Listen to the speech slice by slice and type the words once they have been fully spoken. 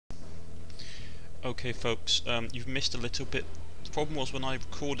Okay folks, you've missed a little bit. The problem was when I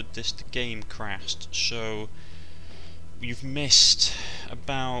recorded this the game crashed, so you've missed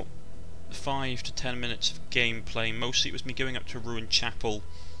about 5 to 10 minutes of gameplay. Mostly it was me going up to a ruined chapel,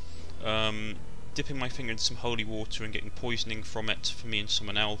 dipping my finger into some holy water and getting poisoning from it for me and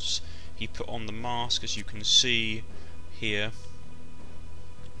someone else. He put on the mask, as you can see here.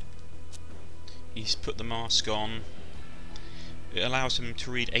 He's put the mask on. It allows him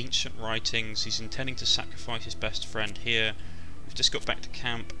to read ancient writings. He's intending to sacrifice his best friend here. We've just got back to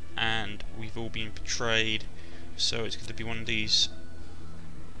camp and we've all been betrayed, so it's going to be one of these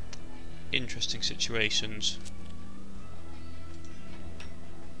interesting situations.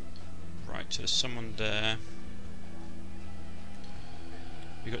 Right, so there's someone there.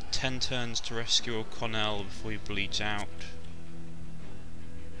 We've got 10 turns to rescue O'Connell before he bleeds out.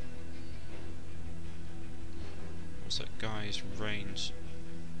 What's that guy's range?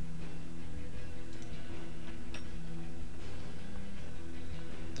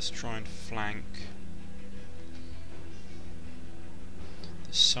 Let's try and flank.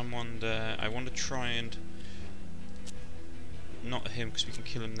 There's someone there. I want to try and... not him, because we can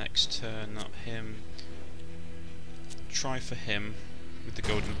kill him next turn, not him. Try for him with the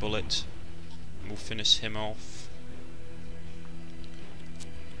golden bullet, and we'll finish him off.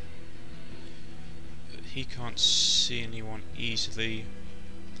 He can't see anyone easily,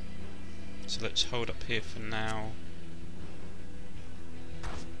 so let's hold up here for now.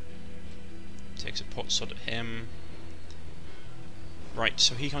 Takes a pot shot at him. Right,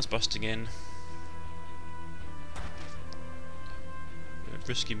 so he comes busting in.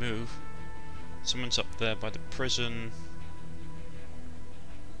 Risky move. Someone's up there by the prison.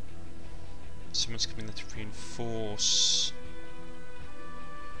 Someone's coming there to reinforce.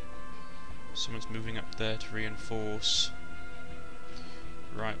 Someone's moving up there to reinforce.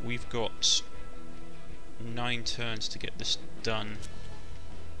 Right, we've got 9 turns to get this done.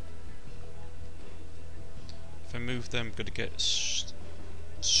 If I move them, I'm going to get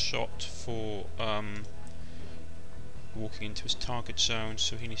shot for walking into his target zone,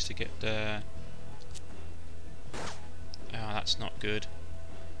 so he needs to get there. Ah, that's not good.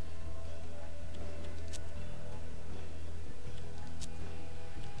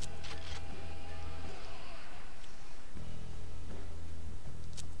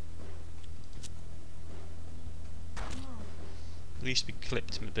 At least we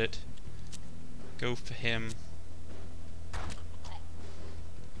clipped him a bit. Go for him.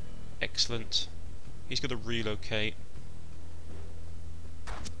 Excellent. He's got to relocate.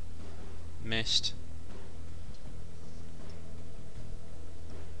 Missed.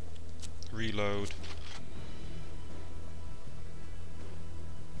 Reload.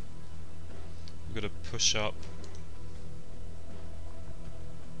 We've got to push up.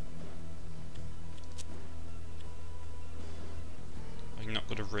 I'm not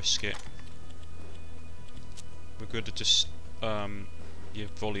going to risk it. We're going to just yeah,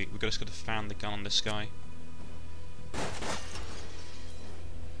 volley. We're just going to fan the gun on this guy.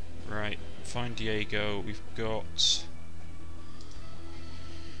 Right, find Diego. We've got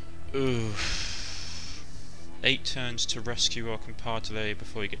 8 turns to rescue our compadre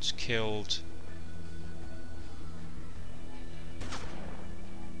before he gets killed.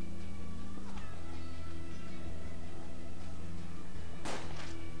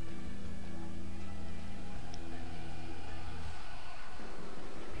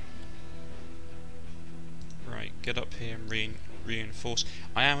 Right, get up here and reinforce.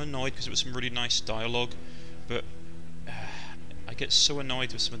 I am annoyed because it was some really nice dialogue, but I get so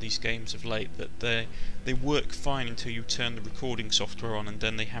annoyed with some of these games of late that they work fine until you turn the recording software on and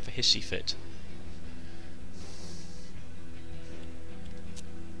then they have a hissy fit.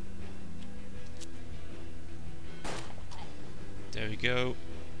 There we go.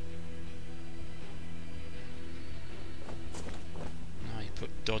 Now you put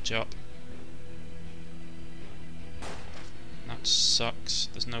dodge up. That sucks.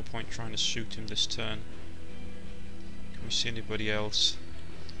 There's no point trying to shoot him this turn. Can we see anybody else?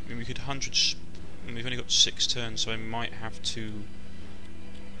 I mean, we could we've only got 6 turns, so I might have to...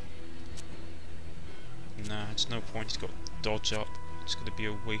 Nah, it's no point. He's got dodge up. It's going to be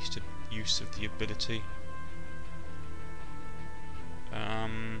a wasted use of the ability.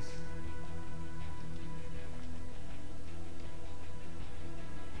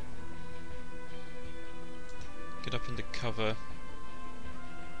 Get up into cover.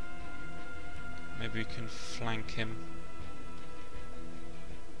 Maybe we can flank him.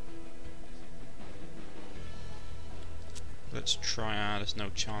 Let's try. There's no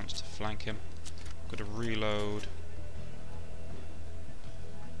chance to flank him. Got to reload.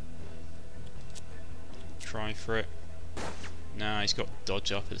 try for it. Nah, he's got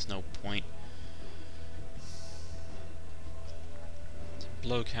dodge up, there's no point. There's a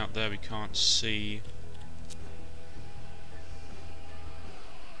bloke out there we can't see.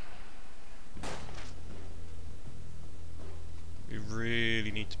 We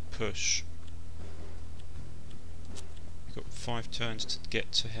really need to push. We've got 5 turns to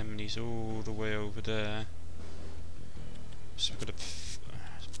get to him and he's all the way over there. So we've got to...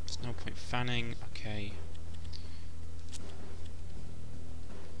 there's no point fanning. Okay.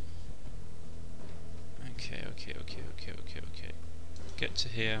 Okay. Get to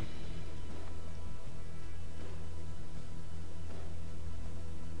here.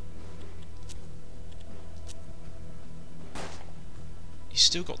 He's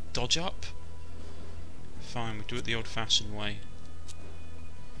still got dodge up? Fine, we do it the old-fashioned way.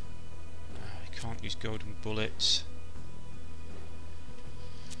 I can't use golden bullets.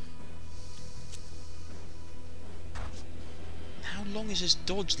 How long is his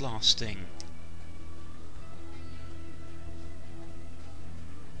dodge lasting?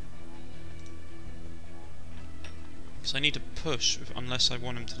 Because I need to push unless I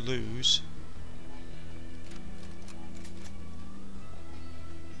want him to lose.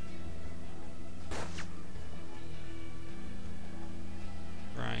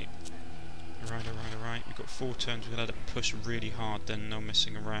 Right. We've got 4 turns, we're going to let it push really hard then, no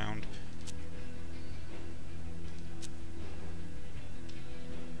messing around.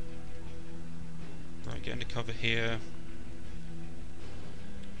 Right, get into cover here.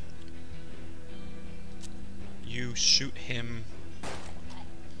 You shoot him,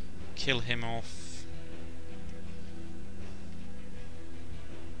 kill him off.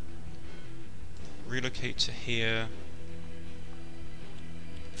 Relocate to here.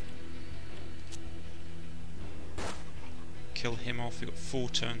 Kill him off. We've got 4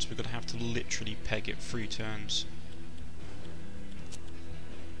 turns, we're going to have to literally peg it 3 turns.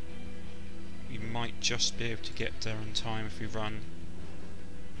 We might just be able to get there in time if we run.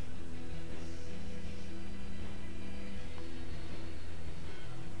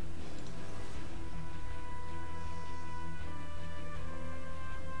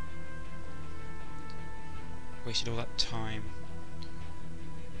 Wasted all that time.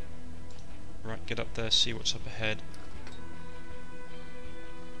 Right, get up there, see what's up ahead.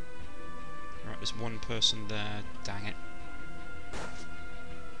 Right, there's one person there, dang it.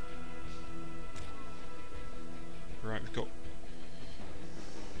 Right, we've got...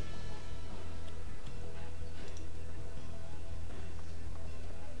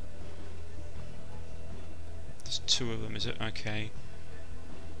 There's 2 of them, is it? Okay.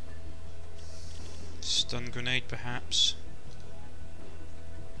 Stun grenade, perhaps.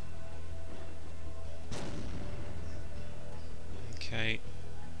 Okay.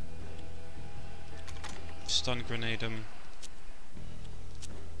 Stun grenade him.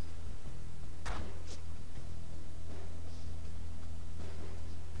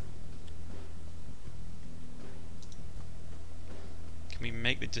 Can we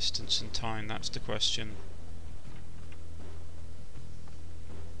make the distance in time? That's the question.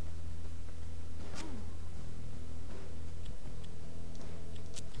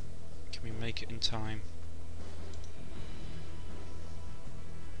 Make it in time.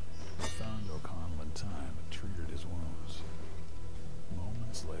 We found O'Connell in time and treated his wounds.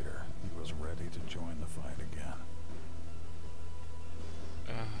 Moments later, he was ready to join the fight again.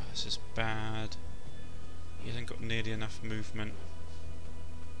 This is bad. He hasn't got nearly enough movement.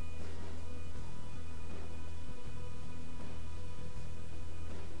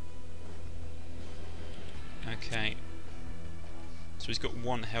 Okay. So he's got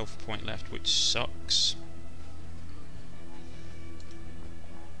 1 health point left, which sucks.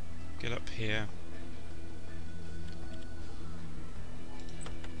 Get up here.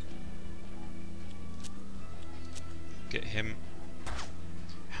 Get him.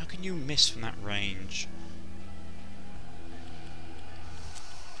 How can you miss from that range?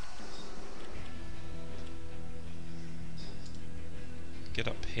 Get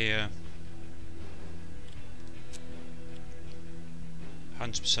up here.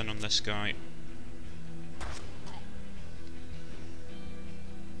 100% on this guy.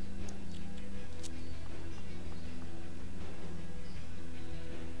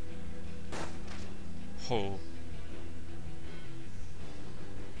 Oh.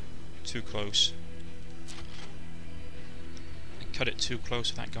 Too close. I cut it too close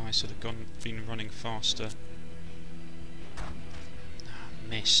with that guy, so they've been running faster.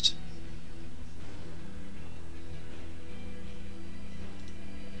 Missed.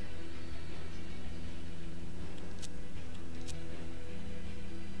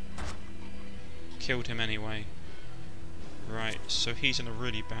 killed him anyway. Right, so he's in a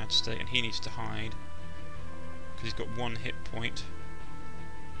really bad state and he needs to hide. Because he's got 1 hit point.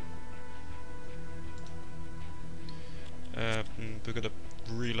 We're going to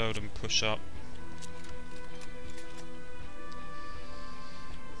reload and push up.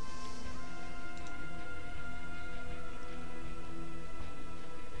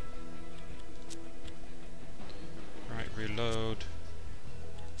 Right, reload.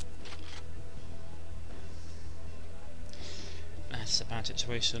 That's a bad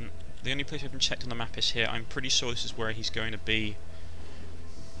situation. The only place we haven't checked on the map is here. I'm pretty sure this is where he's going to be.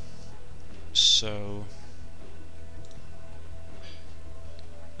 So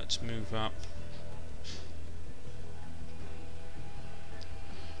let's move up.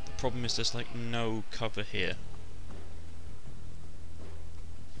 The problem is there's like no cover here.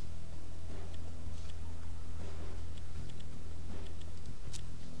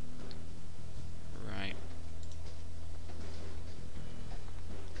 Right.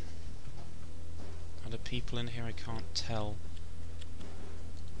 Are there people in here? I can't tell.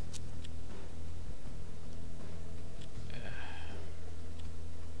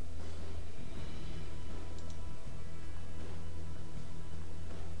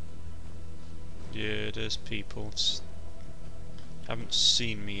 Yeah, there's people. Haven't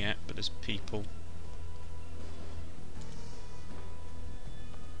seen me yet, but there's people.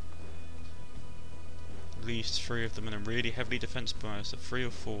 At least 3 of them in a really heavily defensible. So 3 or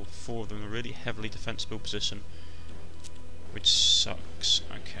 4 of them in a really heavily defensible position, which sucks.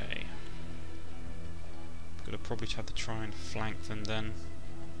 Okay, gonna probably have to try and flank them then.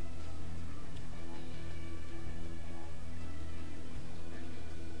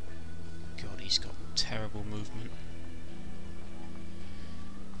 God, he's got terrible movement.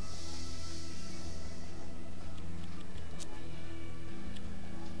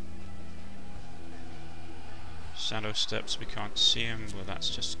 Shadow steps, we can't see him. Well, that's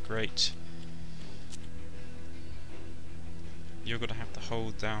just great. You're gonna have to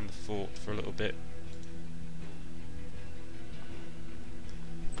hold down the fort for a little bit.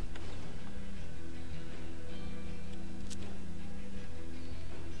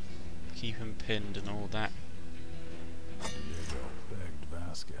 Keep him pinned and all that. Diego begged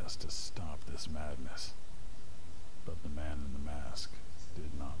Vasquez to stop this madness, but the man in the mask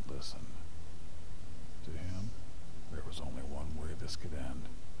did not listen. To him, there was only one way this could end.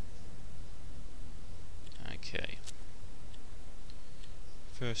 Okay.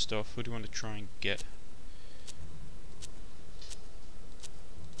 First off, who do you want to try and get?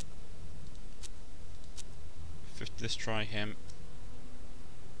 Let's try him.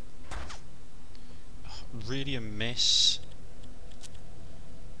 Really a miss.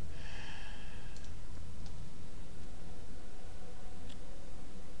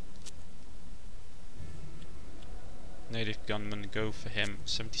 Native gunman, go for him.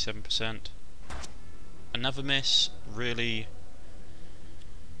 77%. Another miss. Really.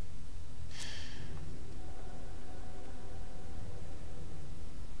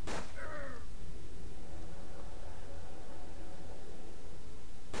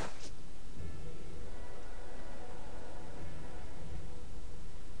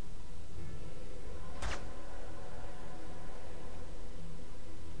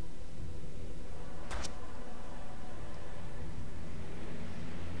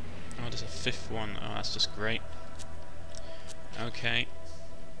 There's a 5th one. Oh, that's just great. Okay.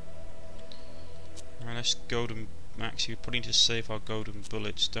 Right, let's golden max. We're putting to save our golden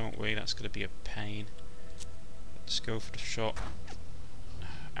bullets, don't we? That's going to be a pain. Let's go for the shot.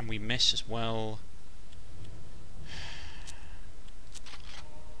 And we miss as well.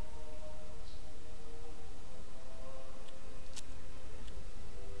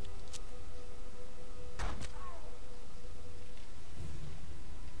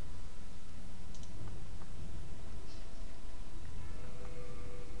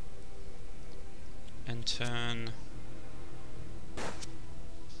 And turn.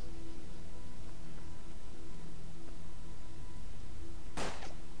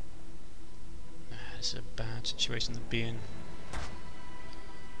 It's a bad situation to be in.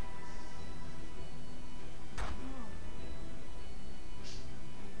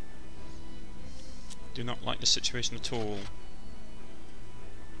 Do not like the situation at all.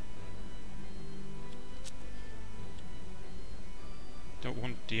 Don't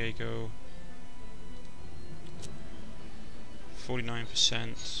want Diego.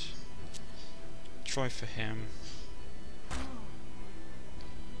 49%. Try for him.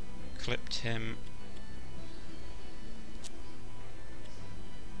 Clipped him.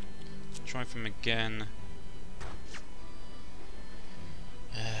 Try for him again.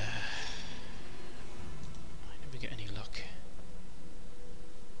 49%.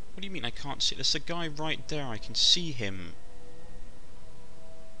 mean I can't see? There's a guy right there, I can see him.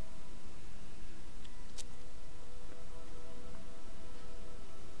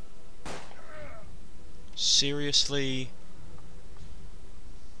 Seriously?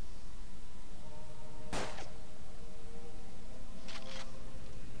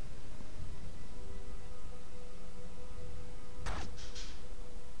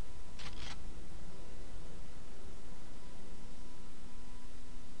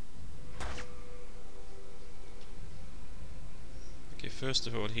 Okay, first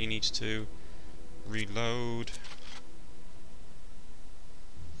of all, he needs to reload.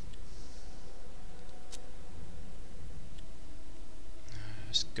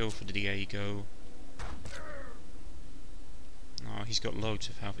 Let's go for the Diego. Oh, he's got loads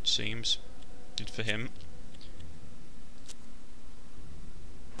of health, it seems. Good for him.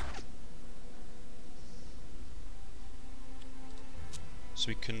 So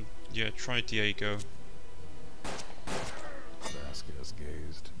we can, yeah, try Diego. Vasquez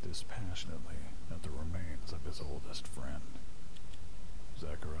gazed dispassionately at the remains of his oldest friend.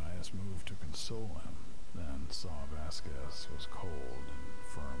 Zacharias moved to console him, then saw Vasquez was cold and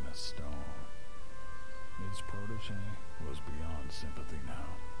firm as stone. His protege was beyond sympathy now.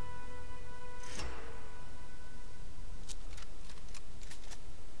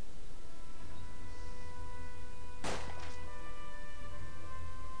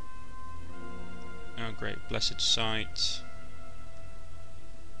 Oh great, blessed sight.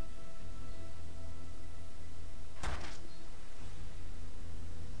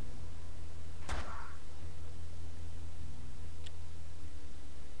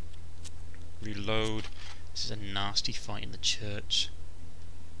 Reload. This is a nasty fight in the church.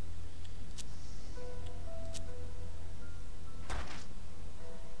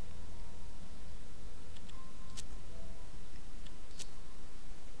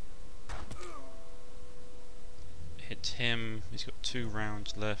 Hit him. He's got 2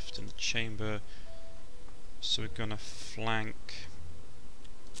 rounds left in the chamber. So we're gonna flank.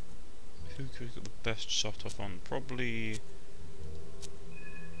 Who could have got the best shot off on? Probably.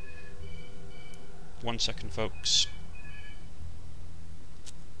 1 second, folks.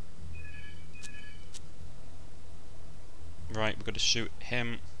 Right, we've got to shoot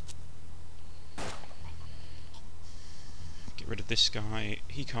him. Get rid of this guy.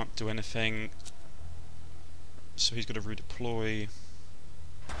 He can't do anything. So he's got to redeploy.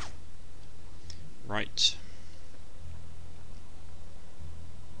 Right.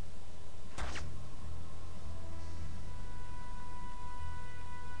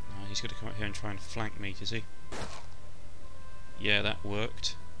 He's going to come out here and try and flank me, does he? Yeah, that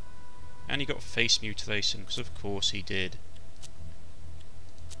worked. And he got face mutilation, because of course he did.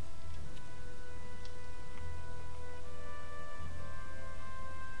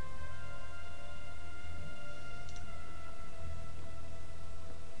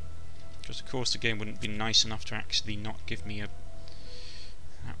 Because of course the game wouldn't be nice enough to actually not give me an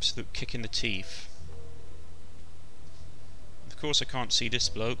absolute kick in the teeth. Of course I can't see this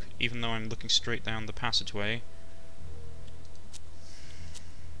bloke, even though I'm looking straight down the passageway.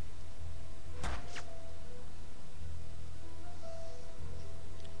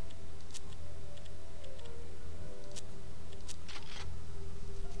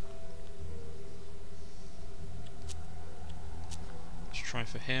 Let's try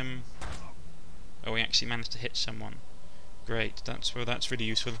for him. Oh, he actually managed to hit someone. Great, that's really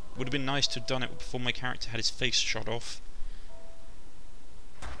useful. Would have been nice to have done it before my character had his face shot off.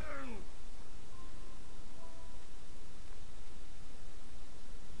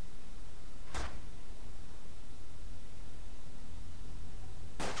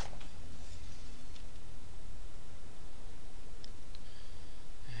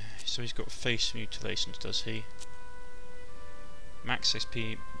 So he's got face mutilations, does he? Max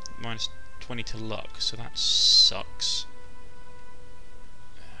XP minus 20 to luck, so that sucks.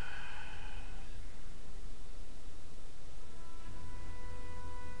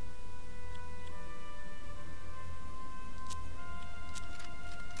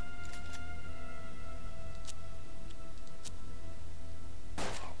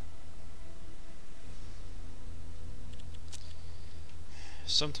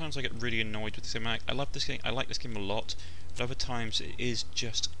 Sometimes I get really annoyed with this game. I love this game. I like this game a lot, but other times it is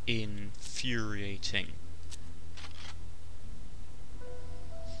just infuriating.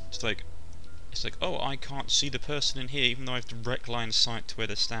 It's like, oh, I can't see the person in here, even though I have direct line of sight to where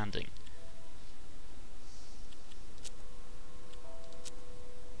they're standing.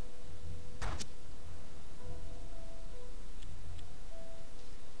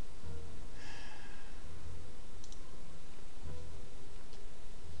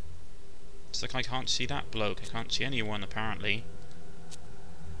 It's like I can't see that bloke. I can't see anyone apparently.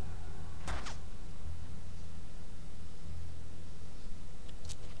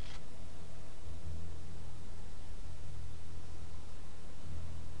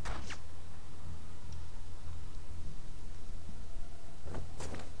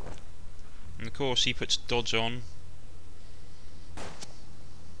 And of course he puts dodge on.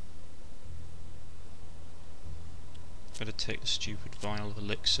 Better take the stupid vial of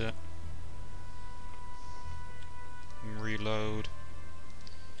elixir. And reload.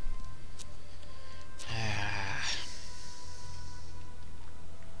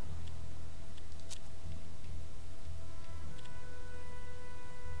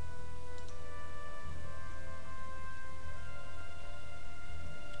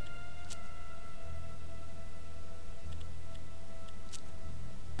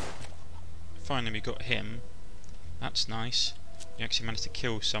 Finally we got him. That's nice. He actually managed to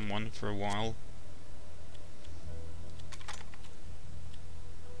kill someone for a while.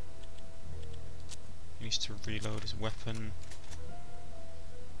 He needs to reload his weapon.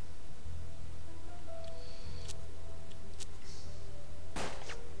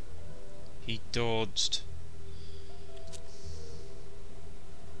 He dodged.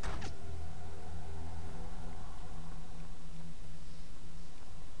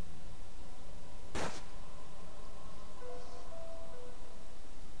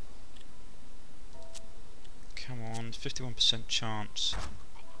 Come on, 51% chance.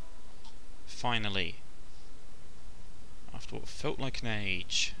 Finally. After what felt like an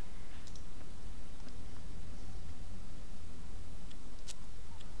age.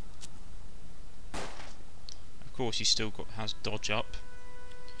 Of course he still has dodge up.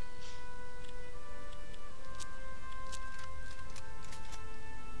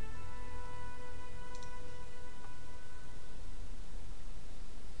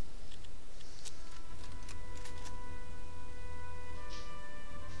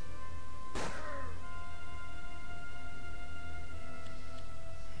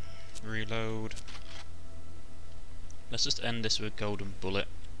 Reload. Let's just end this with a golden bullet.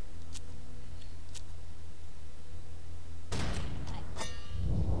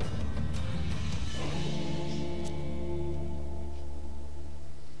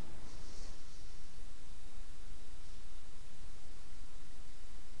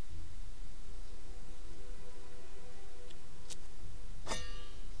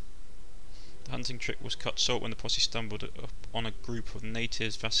 The hunting trick was cut short when the posse stumbled on a group of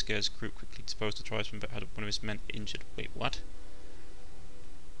natives. Vasquez's group quickly disposed the tribesman but had one of his men injured. Wait, what?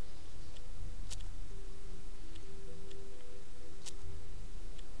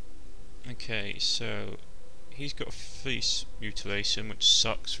 Okay, so he's got a face mutilation which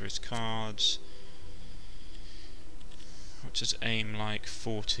sucks for his cards. What's his aim like?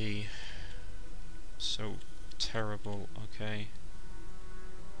 40. So terrible, okay.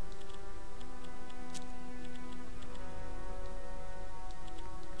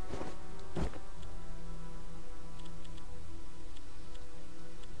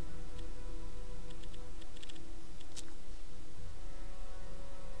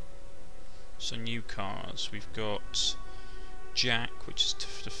 So new cards, we've got Jack, which is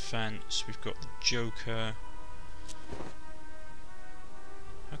defense, we've got the Joker.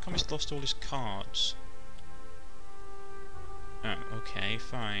 How come he's lost all his cards? Oh, okay,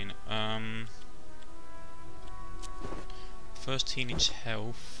 fine. First he needs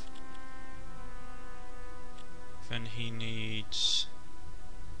health. Then he needs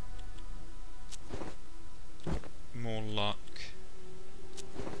more luck.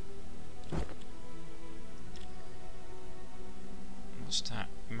 What's that?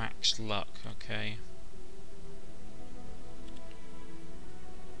 Max luck, okay.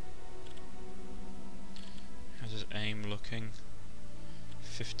 How's his aim looking?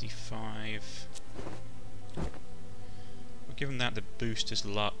 55. We'll give him that to boost his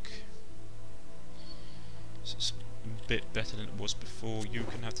luck. So it's a bit better than it was before. You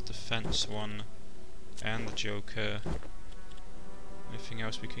can have the defense one and the Joker. Anything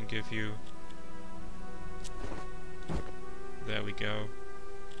else we can give you? There we go.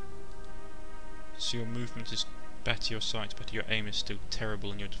 So your movement is better, your sight's better, your aim is still terrible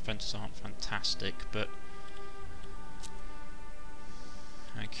and your defences aren't fantastic, but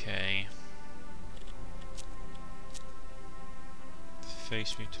okay.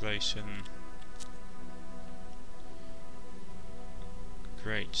 Face mutilation.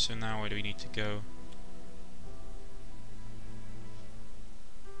 Great, so now where do we need to go?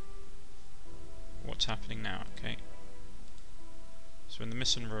 What's happening now? Okay. So in the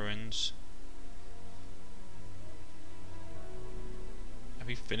Missing Ruins, Have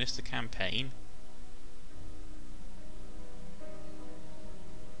we finished the campaign?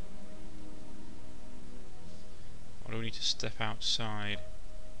 Or do we need to step outside?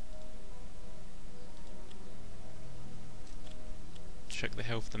 Check the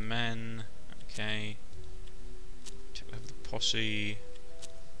health of the men. Okay. Check the health of the posse.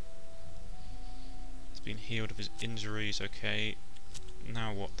 He's been healed of his injuries. Okay.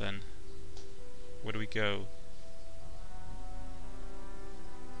 Now what then? Where do we go?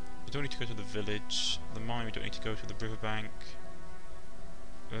 We don't need to go to the village. The mine, we don't need to go to the riverbank.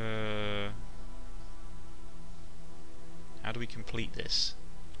 How do we complete this?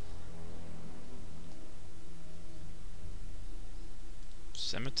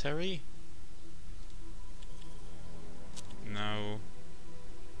 Cemetery? No.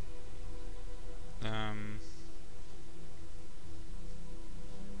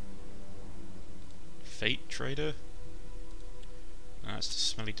 Fate trader? No, that's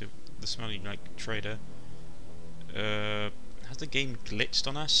the smelly like trader. Has the game glitched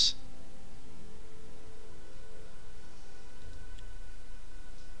on us?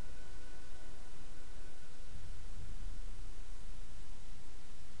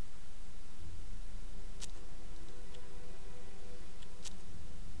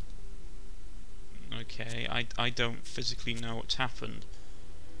 Okay, I don't physically know what's happened.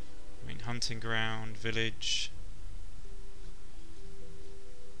 I mean, hunting ground, village.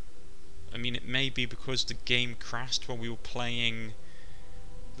 I mean, it may be because the game crashed while we were playing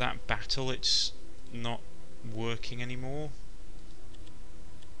that battle, it's not working anymore.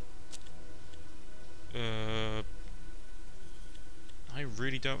 I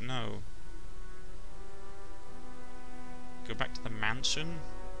really don't know. Go back to the mansion?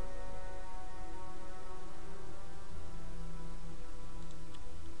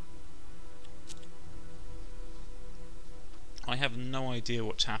 I have no idea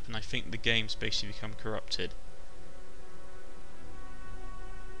what's happened. I think the game's basically become corrupted.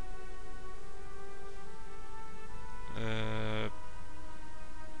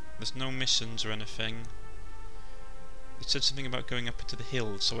 There's no missions or anything. It said something about going up into the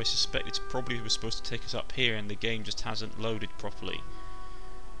hills, so I suspect it's probably was supposed to take us up here and the game just hasn't loaded properly.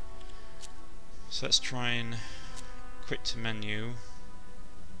 So let's try and quit to menu.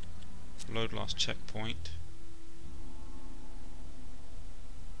 Load last checkpoint.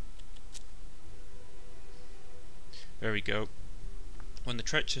 There we go. When the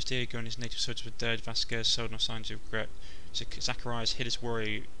treacherous Diego and his native soldiers were dead, Vasquez showed no signs of regret. Zacharias hid his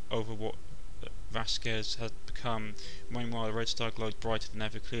worry over what Vasquez had become. Meanwhile, the red star glowed brighter than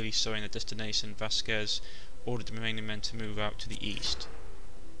ever, clearly showing the destination. Vasquez ordered the remaining men to move out to the east.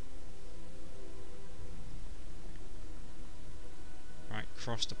 Right,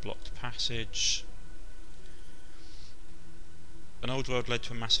 cross the blocked passage. An old road led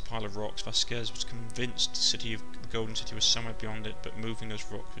to a massive pile of rocks. Vasquez was convinced the Golden City was somewhere beyond it, but moving those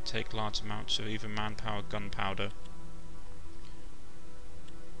rocks would take large amounts of either manpower or gunpowder.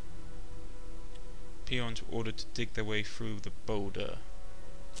 Peons were ordered to dig their way through the boulder.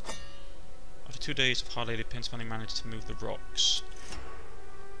 After 2 days of hard labor, Pins finally managed to move the rocks.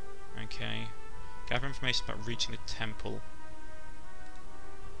 Okay. Gather information about reaching the temple.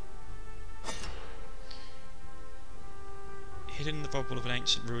 Hidden in the rubble of an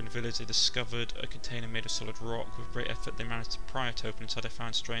ancient ruined village, they discovered a container made of solid rock. With great effort, they managed to pry it open. Inside, they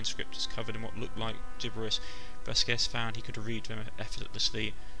found strange scriptures covered in what looked like gibberish. Vasquez found he could read them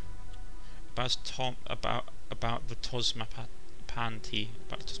effortlessly. About the Tosmapanti.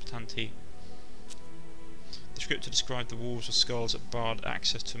 The scripture described the walls of skulls that barred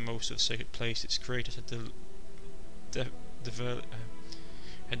access to most of the sacred place. Its creators had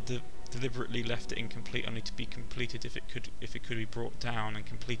deliberately left it incomplete, only to be completed if it could be brought down, and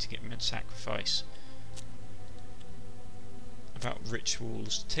completing it meant sacrifice. About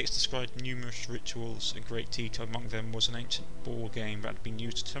rituals. The text described numerous rituals in great detail. Among them was an ancient ball game that had been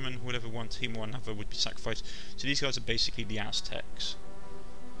used to determine whether one team or another would be sacrificed. So these guys are basically the Aztecs.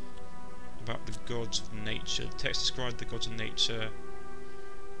 About the gods of nature. The text described the gods of nature.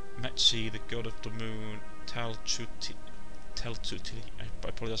 Metzi, the god of the moon. Teltuti, I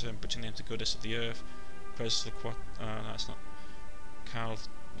apologise if I'm butchering the names, the goddess of the earth. That's not Cal.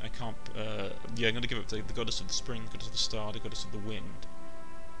 I can't. Yeah, I'm going to give it the goddess of the spring, the goddess of the star, the goddess of the wind.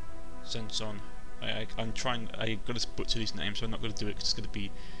 Senson. I'm trying. I got to butcher these names, so I'm not going to do it because it's going to be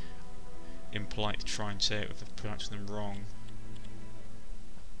impolite to try and say it if I'm pronouncing them wrong.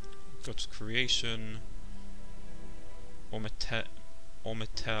 God's creation. Ormetel or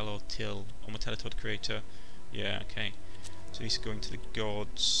Till. Ormetel, the creator. Yeah, okay. So he's going to the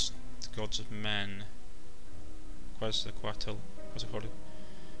gods of men. Quetzalcoatl.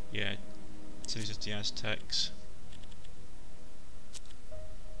 Yeah, so these are the Aztecs.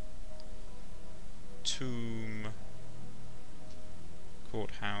 Tomb,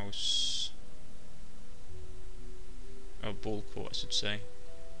 courthouse, oh, ball court I should say.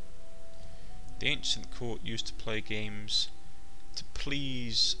 The ancient court used to play games to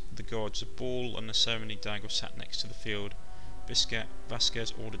please the gods. A ball and a ceremony dagger were sat next to the field.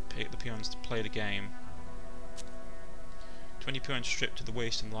 Vasquez ordered the peons to play the game. 20 peons stripped to the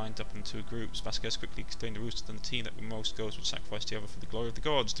waist and lined up in two groups. Vasquez quickly explained the rules to the team that most goals would sacrifice the other for the glory of the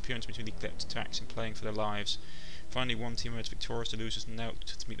gods. The peons between the collected attacks and playing for their lives. Finally, one team emerged victorious. The losers knelt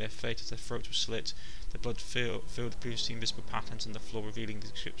to meet their fate as their throats were slit. The blood filled the previously invisible patterns on the floor, revealing the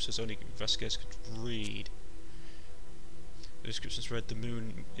descriptions only Vasquez could read. The descriptions read, "The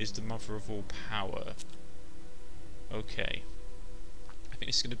moon is the mother of all power." Okay. I think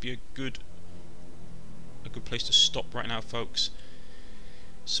this is going to be a good place to stop right now, folks.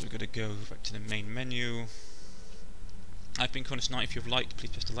 So we're going to go back to the main menu. I've been Cornish-knight. If you've liked, please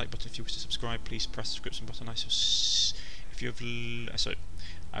press the like button. If you wish to subscribe, please press the subscription button.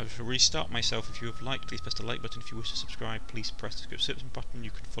 I will restart myself. If you have liked, please press the like button. If you wish to subscribe, please press the subscription button.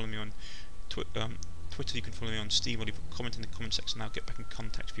 You can follow me on Twitter, you can follow me on Steam, or leave a comment in the comment section and I'll get back in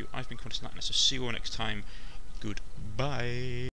contact with you. I've been Cornish-knight, and so see you all next time. Goodbye.